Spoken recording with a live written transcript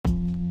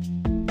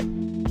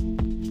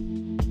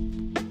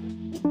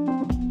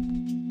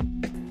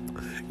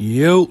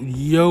Yo,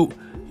 yo,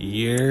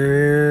 yo.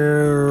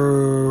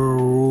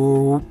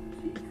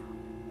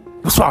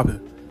 What's poppin'?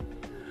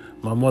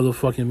 My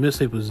motherfucking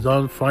mixtape is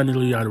done.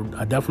 Finally, I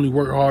definitely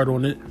worked hard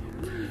on it.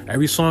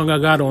 Every song I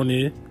got on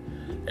there,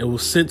 it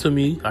was sent to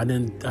me. I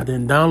didn't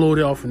download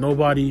it off of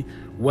nobody's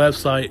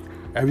website.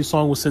 Every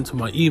song was sent to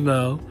my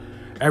email.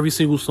 Every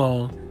single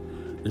song.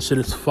 This shit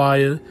is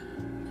fire.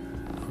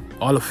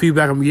 All the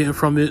feedback I'm getting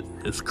from it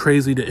is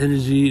crazy. The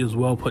energy is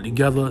well put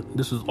together.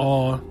 This is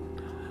all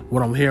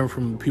what I'm hearing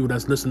from people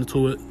that's listening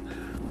to it.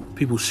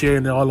 People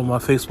sharing it all on my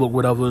Facebook,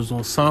 whatever. It's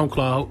on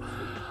SoundCloud.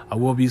 I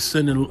will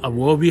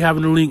be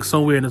having a link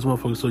somewhere in this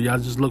motherfucker, so y'all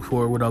just look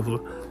for it, whatever.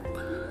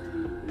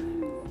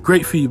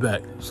 Great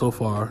feedback so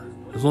far.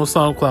 It's on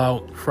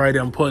SoundCloud. Friday,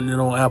 I'm putting it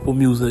on Apple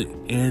Music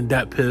and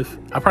DatPiff.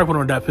 I probably put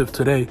it on DatPiff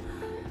today.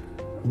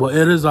 But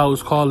it is out.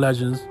 It's called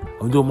Legends.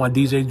 I'm doing my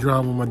DJ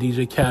drama, my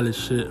DJ Khaled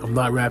shit. I'm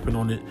not rapping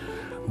on it.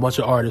 A bunch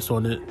of artists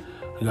on it.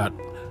 I got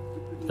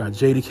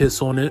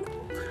Jadakiss on it.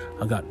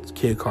 I got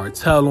Kid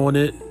Cartel on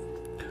it.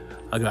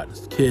 I got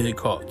this kid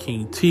called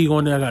King T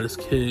on there. I got this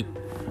kid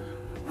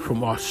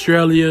from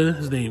Australia.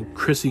 His name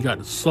Chris. He got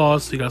the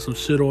sauce. He got some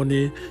shit on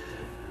there.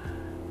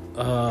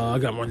 I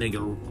got my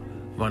nigga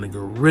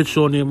Rich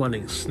on there. My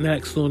nigga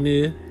Snacks on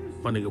there.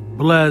 My nigga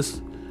Bless.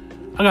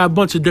 I got a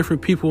bunch of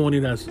different people on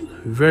there that's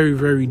very,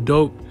 very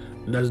dope.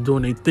 That's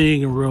doing their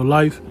thing in real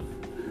life.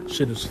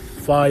 Shit is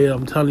fire.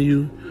 I'm telling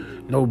you.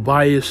 No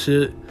bias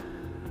shit.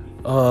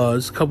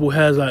 There's a couple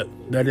heads that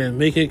didn't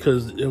make it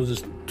because it was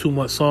just too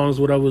much songs,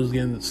 whatever, was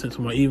getting sent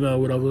to my email,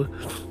 whatever.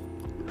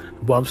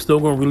 But I'm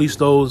still going to release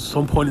those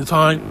some point in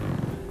time.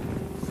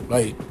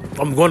 Like,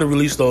 I'm going to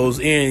release those.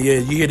 And, yeah,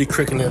 you hear the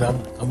crickling.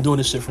 I'm doing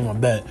this shit from my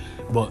bed.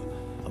 But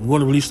I'm going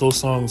to release those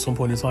songs some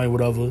point in time,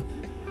 whatever.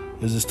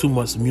 There's just too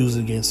much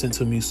music getting sent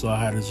to me, so I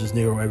had to just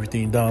narrow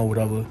everything down,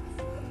 whatever.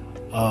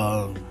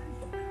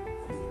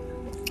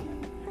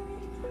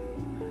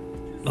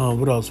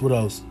 What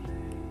else?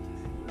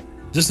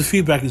 Just the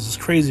feedback is just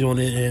crazy on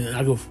it, and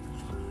I could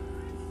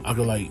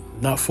like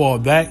not fall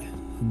back,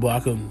 but I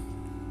could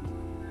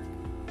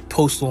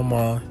post on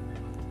my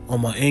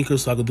Anchor,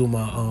 so I could do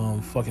my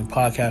fucking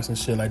podcast and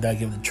shit like that,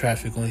 get the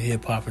traffic on here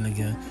popping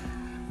again.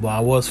 But I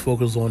was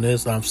focused on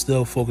this. I'm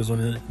still focused on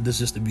it. This is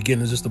just the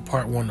beginning. Just the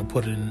part one of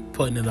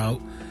putting it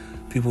out.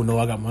 People know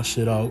I got my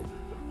shit out.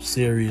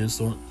 Serious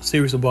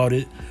about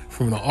it.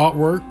 From the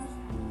artwork,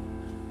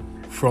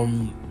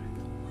 from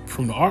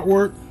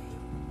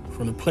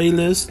the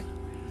playlist,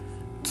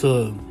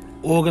 to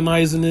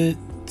organizing it,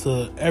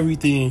 to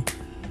everything,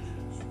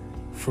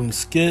 from the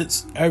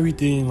skits,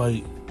 everything.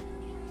 Like,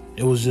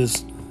 it was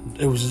just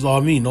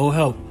all me, no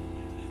help.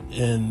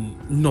 And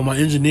you know, my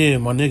engineer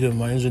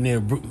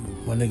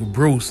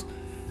Bruce,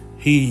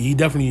 he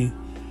definitely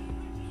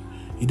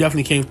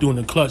came through in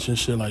the clutch and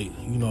shit, like,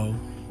 you know,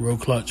 real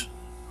clutch.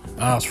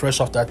 I was fresh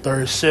off that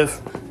third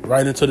shift,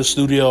 right into the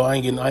studio. I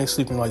ain't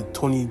sleeping like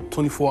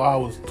 24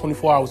 hours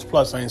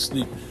plus. I ain't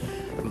sleep.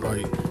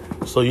 Like,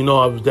 so, you know,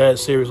 I was that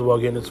serious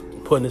about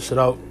putting this shit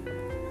out.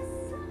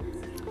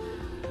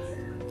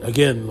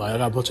 Again, like, I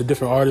got a bunch of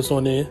different artists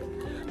on there.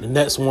 The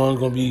next one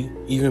gonna be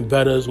even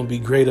better. It's gonna be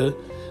greater.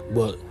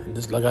 But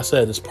this, like I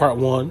said, it's part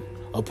one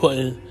of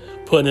putting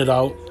it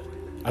out.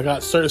 I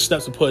got certain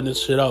steps of putting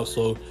this shit out,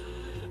 so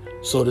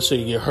this shit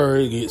can get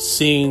heard, get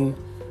seen.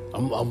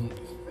 I'm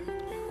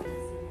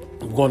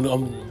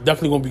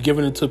definitely gonna be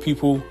giving it to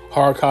people,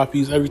 hard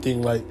copies,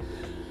 everything. Like,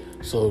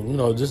 so, you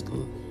know, just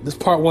this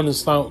part one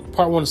is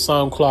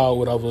SoundCloud,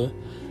 whatever.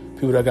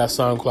 People that got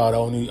SoundCloud, I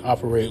only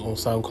operate on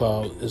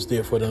SoundCloud. It's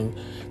there for them.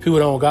 People that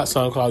don't got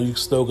SoundCloud, you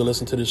still can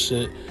listen to this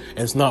shit. And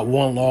it's not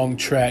one long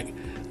track,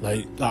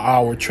 like an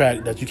hour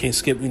track that you can't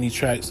skip any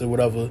tracks or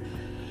whatever.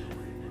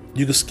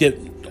 You can skip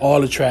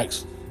all the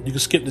tracks. You can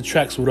skip the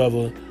tracks,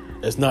 whatever.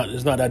 It's not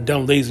that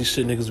dumb lazy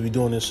shit niggas be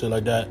doing this shit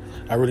like that.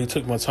 I really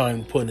took my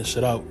time putting this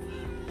shit out.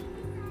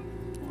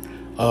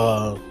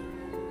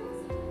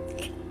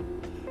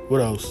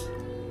 What else?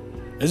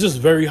 It's just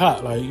very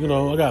hot. Like, you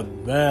know, I got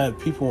mad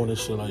people on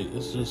this shit. Like,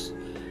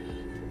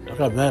 I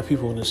got mad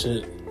people on this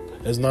shit.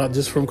 It's not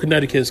just from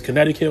Connecticut. It's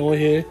Connecticut on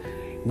here,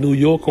 New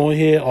York on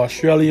here,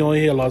 Australia on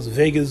here, Las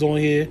Vegas on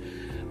here,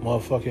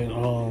 motherfucking,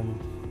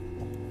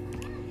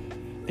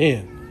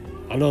 damn,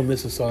 I know I'm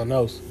missing something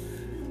else.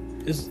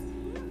 It's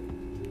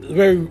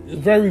very,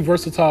 very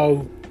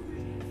versatile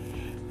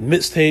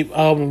mixtape,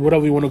 album,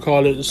 whatever you want to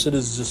call it. This shit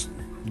is just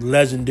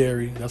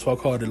legendary. That's why I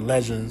call it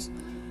Legends.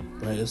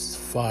 Like, it's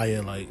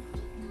fire. Like,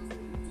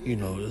 you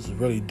know, it's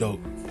really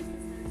dope.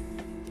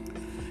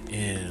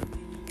 And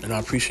I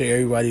appreciate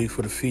everybody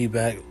for the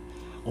feedback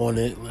on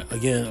it.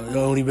 Again, it's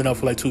only been out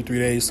for like 2-3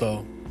 days,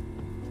 so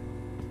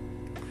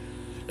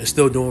it's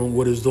still doing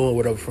what it's doing,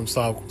 whatever, from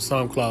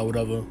SoundCloud,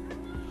 whatever.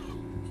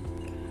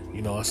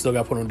 You know, I still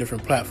got put on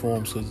different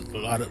platforms because a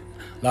lot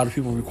of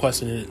people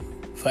requesting it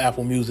for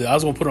Apple Music. I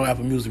was gonna put it on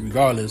Apple Music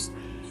regardless,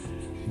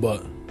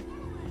 but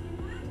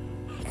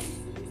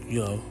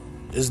you know,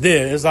 it's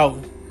there, it's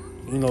out.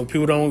 You know,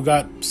 people don't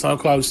got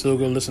SoundCloud, still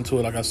gonna listen to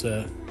it. Like I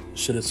said,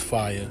 shit is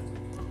fire.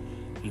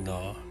 You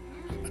know,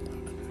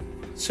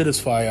 shit is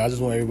fire. I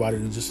just want everybody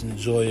to just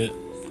enjoy it.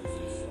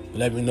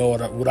 Let me know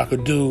what I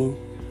could do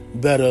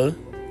better,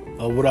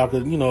 or what I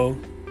could,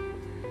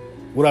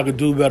 what I could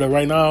do better.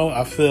 Right now,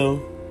 I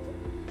feel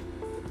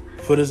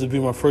for this to be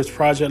my first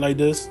project like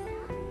this,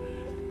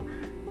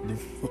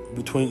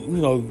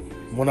 between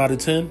 1 out of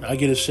 10, I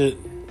get a shit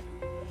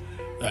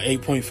an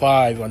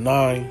 8.5 or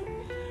 9,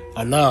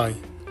 a 9.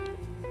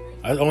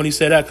 I only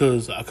say that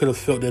because I could have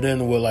filled it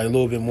in with like a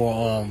little bit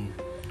more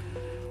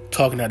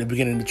talking at the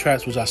beginning of the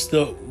tracks, which I'm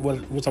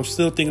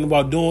still thinking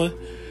about doing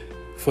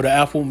for the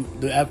Apple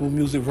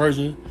Music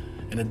version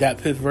and the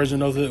DatPiff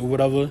version of it or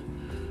whatever.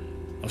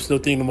 I'm still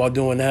thinking about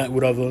doing that,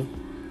 whatever.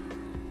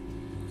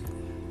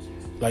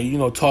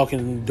 Like,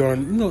 talking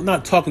during,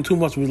 not talking too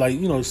much, but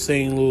like,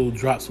 saying little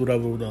drops,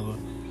 whatever.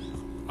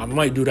 I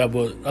might do that,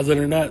 but other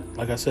than that,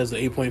 like I said, it's an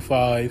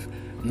 8.5,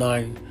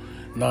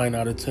 9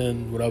 out of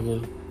 10, whatever.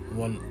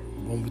 One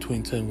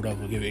between 10,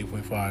 whatever. Give it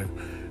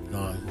 8.5,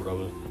 9,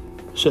 whatever.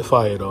 Shit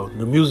fire, though.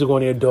 The music on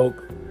there dope.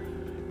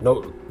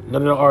 No,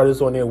 none of the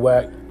artists on there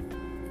whack.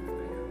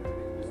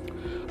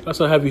 Got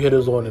some heavy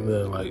hitters on it,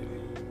 man. Like,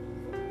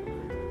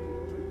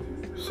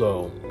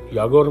 so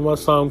y'all go to my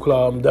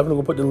SoundCloud. I'm definitely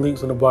gonna put the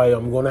links in the bio.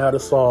 I'm gonna have the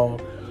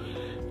song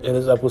in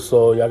this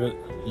episode.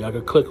 Y'all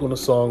can click on the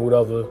song,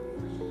 whatever.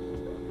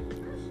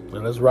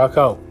 And let's rock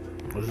out.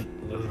 Let's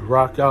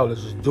rock out.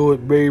 Let's just do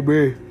it,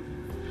 baby.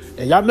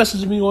 And y'all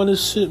message me on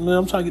this shit, man.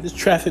 I'm trying to get this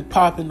traffic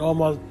popping. All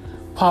my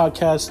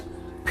podcast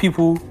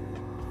people,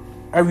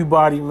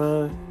 everybody,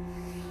 man.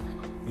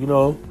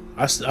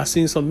 I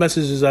seen some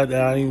messages out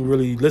there I didn't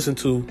really listen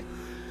to.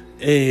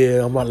 And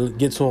yeah, I'm about to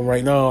get to them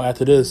right now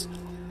after this.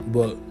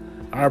 But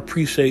I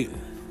appreciate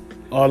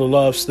all the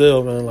love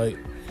still, man. Like,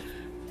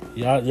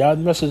 y'all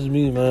message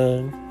me,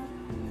 man.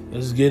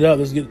 Let's get up.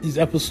 Let's get these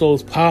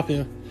episodes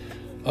popping.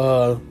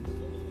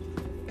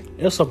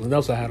 There's something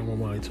else I had on my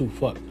mind too.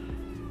 Fuck.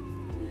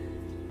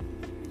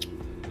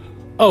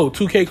 Oh,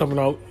 2K coming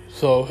out.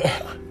 So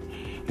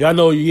y'all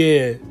know,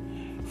 yeah.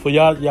 For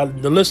y'all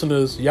the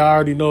listeners, y'all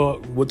already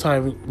know what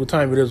time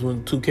it is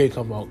when 2K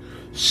come out.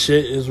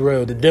 Shit is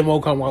real. The demo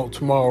come out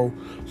tomorrow.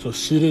 So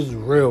shit is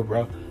real,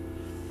 bro.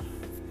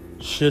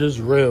 Shit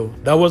is real.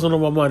 That wasn't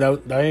on my mind.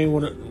 That ain't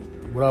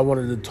what I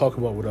wanted to talk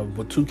about, whatever.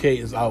 But 2K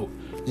is out.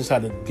 Just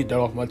had to get that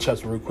off my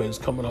chest real quick. It's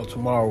coming out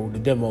tomorrow. The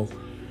demo.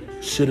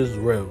 Shit is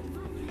real.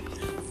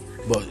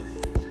 But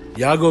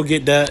y'all go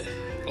get that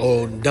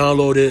or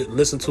download it,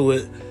 listen to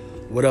it,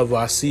 whatever.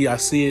 I see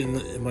it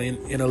in my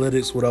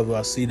analytics, whatever.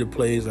 I see the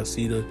plays, I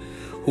see the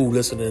who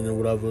listening and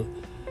whatever.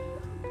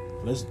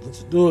 Let's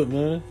do it,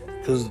 man.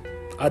 Because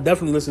I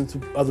definitely listen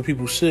to other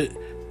people's shit,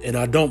 and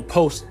I don't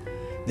post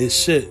this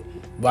shit,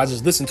 but I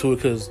just listen to it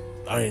because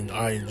I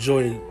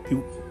enjoy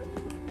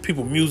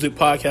people music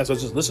podcasts. I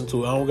just listen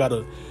to it. I don't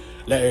gotta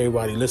let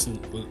everybody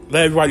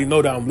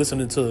know that I'm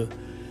listening to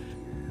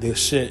their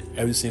shit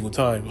every single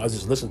time. I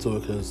just listen to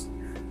it because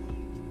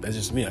that's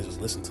just me. I just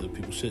listen to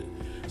people's shit.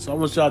 So I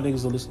want y'all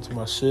niggas to listen to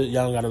my shit.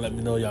 Y'all don't gotta let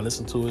me know y'all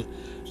listen to it.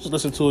 Just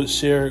listen to it,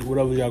 share it,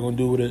 whatever y'all gonna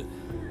do with it.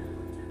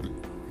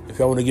 If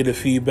y'all want to get a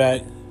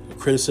feedback,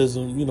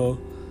 criticism,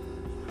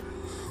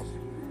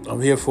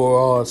 I'm here for it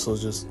all. So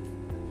just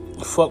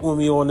fuck with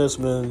me on this,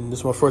 man. This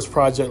is my first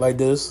project like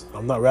this.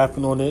 I'm not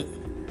rapping on it.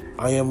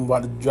 I am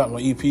about to drop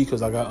my EP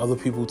because I got other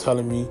people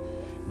telling me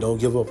don't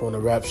give up on the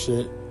rap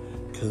shit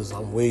because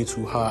I'm way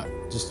too hot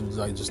just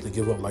to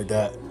give up like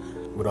that,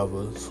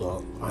 whatever.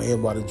 So I am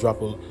about to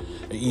drop an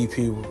EP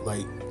with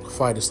like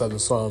 5 to 7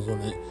 songs on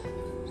it,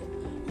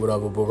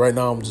 whatever. But right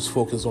now I'm just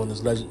focused on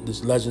this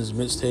Legends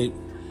mixtape,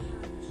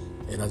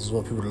 and I just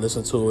want people to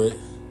listen to it.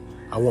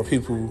 I want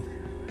people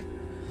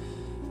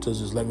to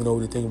just let me know what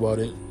they think about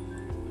it.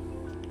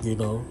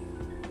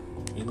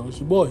 It's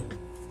your boy.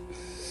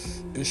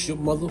 It's your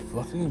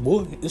motherfucking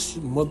boy. It's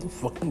your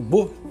motherfucking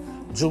boy.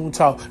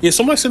 Juntao. Yeah,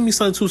 somebody send me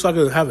something too so I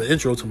can have an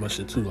intro to my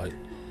shit too. Like,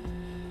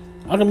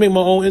 I can make my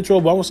own intro,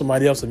 but I want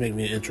somebody else to make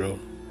me an intro.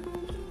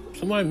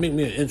 Somebody make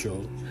me an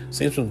intro.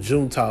 Say some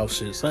Juntao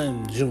shit.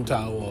 Something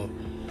Juntao or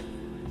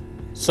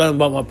something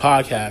about my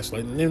podcast.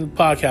 Like, the name of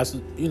the podcast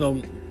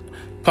is,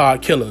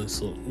 Pod Killers.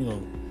 So,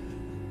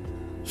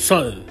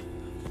 something.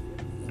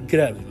 Get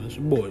at me, man. It's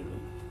your boy, man.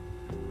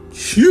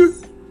 Shit.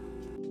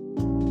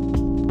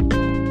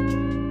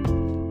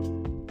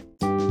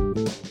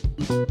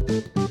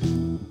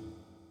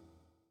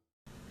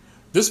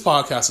 This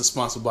podcast is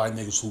sponsored by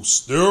niggas who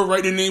still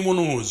write their name on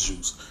orange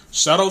juice.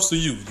 Shout outs to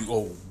you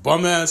old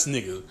bum ass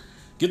nigga.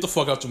 Get the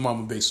fuck out your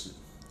mama basement.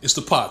 It's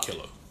the Pod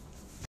Killer.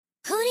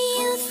 Who do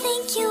you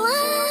think you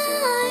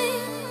are?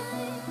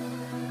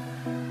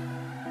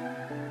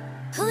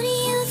 Who do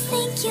you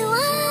think you are?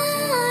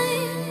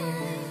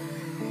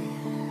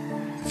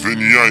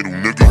 Vinny Idol,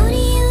 nigga. Who do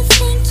you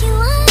think you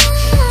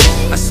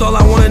are? That's all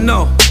I wanna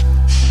know.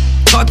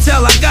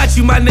 Cartel, I got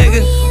you, my nigga. Who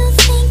do you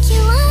think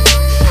you are?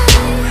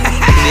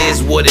 It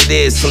is what it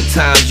is,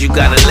 sometimes you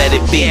gotta let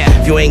it be.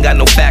 If you ain't got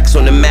no facts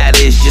on the matter,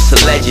 it's just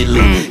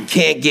allegedly.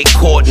 can't get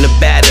caught in the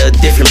batter of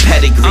different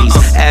pedigrees.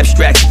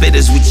 Abstract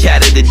spitters, we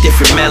chatter the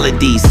different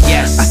melodies.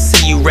 Yes, I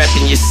see you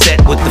repping your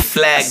set with the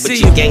flag, but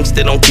your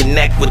gangster don't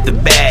connect with the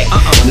bag.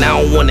 And I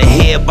don't wanna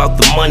hear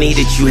about the money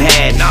that you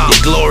had.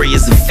 Your glory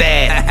is a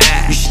fad.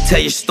 You should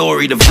tell your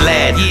story to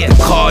Vlad.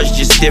 The car's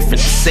just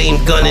different, the same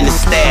gun in the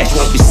stash.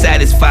 Won't be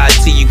satisfied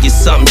till you get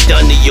something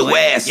done to your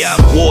ass.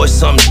 War is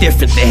something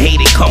different, the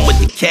hate it come with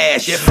the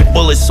cash.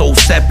 Bullets sold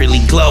separately,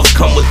 gloves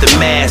come with the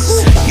mask.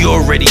 You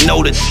already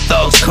know that the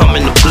thugs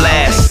coming to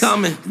blast.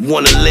 You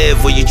wanna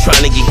live or you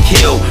trying to get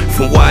killed?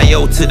 From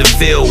YO to the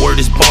Ville, word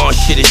is bond,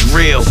 shit is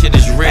real.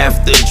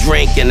 After a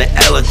drink and an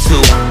L or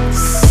two,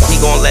 he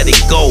gon' let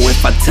it go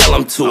if I tell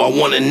him to. I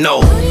wanna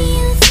know. Who do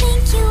you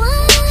think you are?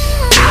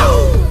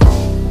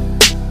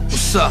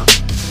 What's up?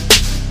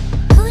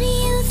 Who do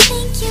you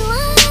think you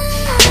are?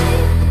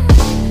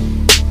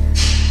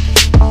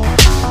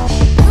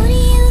 Who do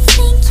you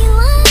think you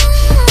are?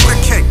 With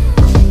a K,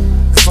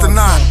 it's the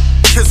 9.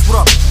 Kiss, what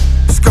up?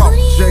 Let's go. Who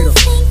do you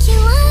think you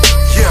are?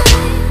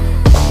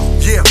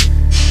 Yeah.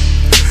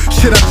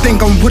 Shit, I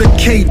think I'm with a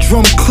K,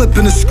 drum clip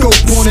and a scope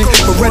on it.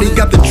 Already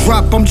got the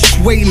drop, I'm just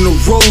waiting to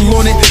roll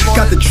on it.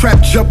 Got the trap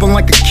jumping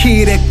like a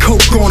kid at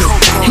coke on it.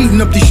 Heating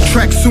up these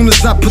tracks soon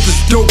as I put this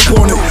dope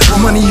on it.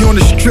 Money on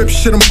the strip,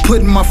 shit, I'm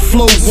putting my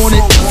flow on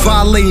it.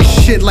 Violating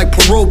shit like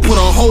parole, put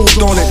a hold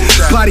on it.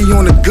 Body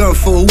on the gun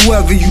for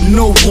whoever you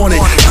know want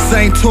it. Cause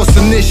I ain't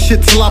tossing this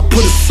shit till I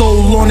put a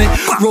soul on it.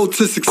 Road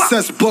to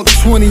success,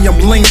 $120, I'm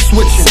lane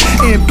switching.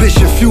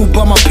 Ambition fueled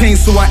by my pain,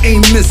 so I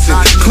ain't missing.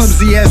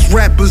 Clumsy ass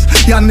rappers,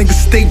 y'all niggas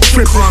stay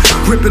trippin'.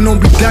 Grippin'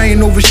 don't be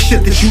dying over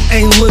shit that you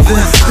ain't living.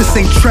 This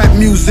ain't trap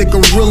music,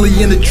 I'm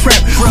really in the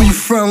trap. When you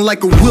frontin'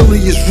 like a willy,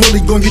 it's really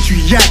gonna get you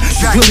yacked.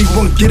 You really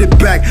won't get it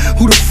back.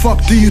 Who the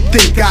fuck do you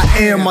think I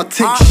am? I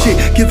take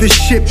shit, give this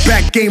shit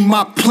back, ain't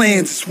my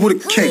plans. It's with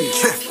a K. Who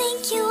do you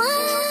think you are?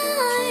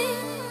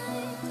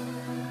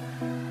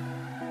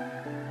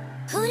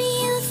 Who do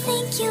you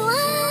think you are?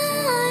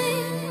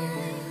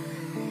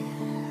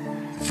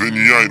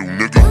 Vinny Idol,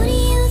 nigga.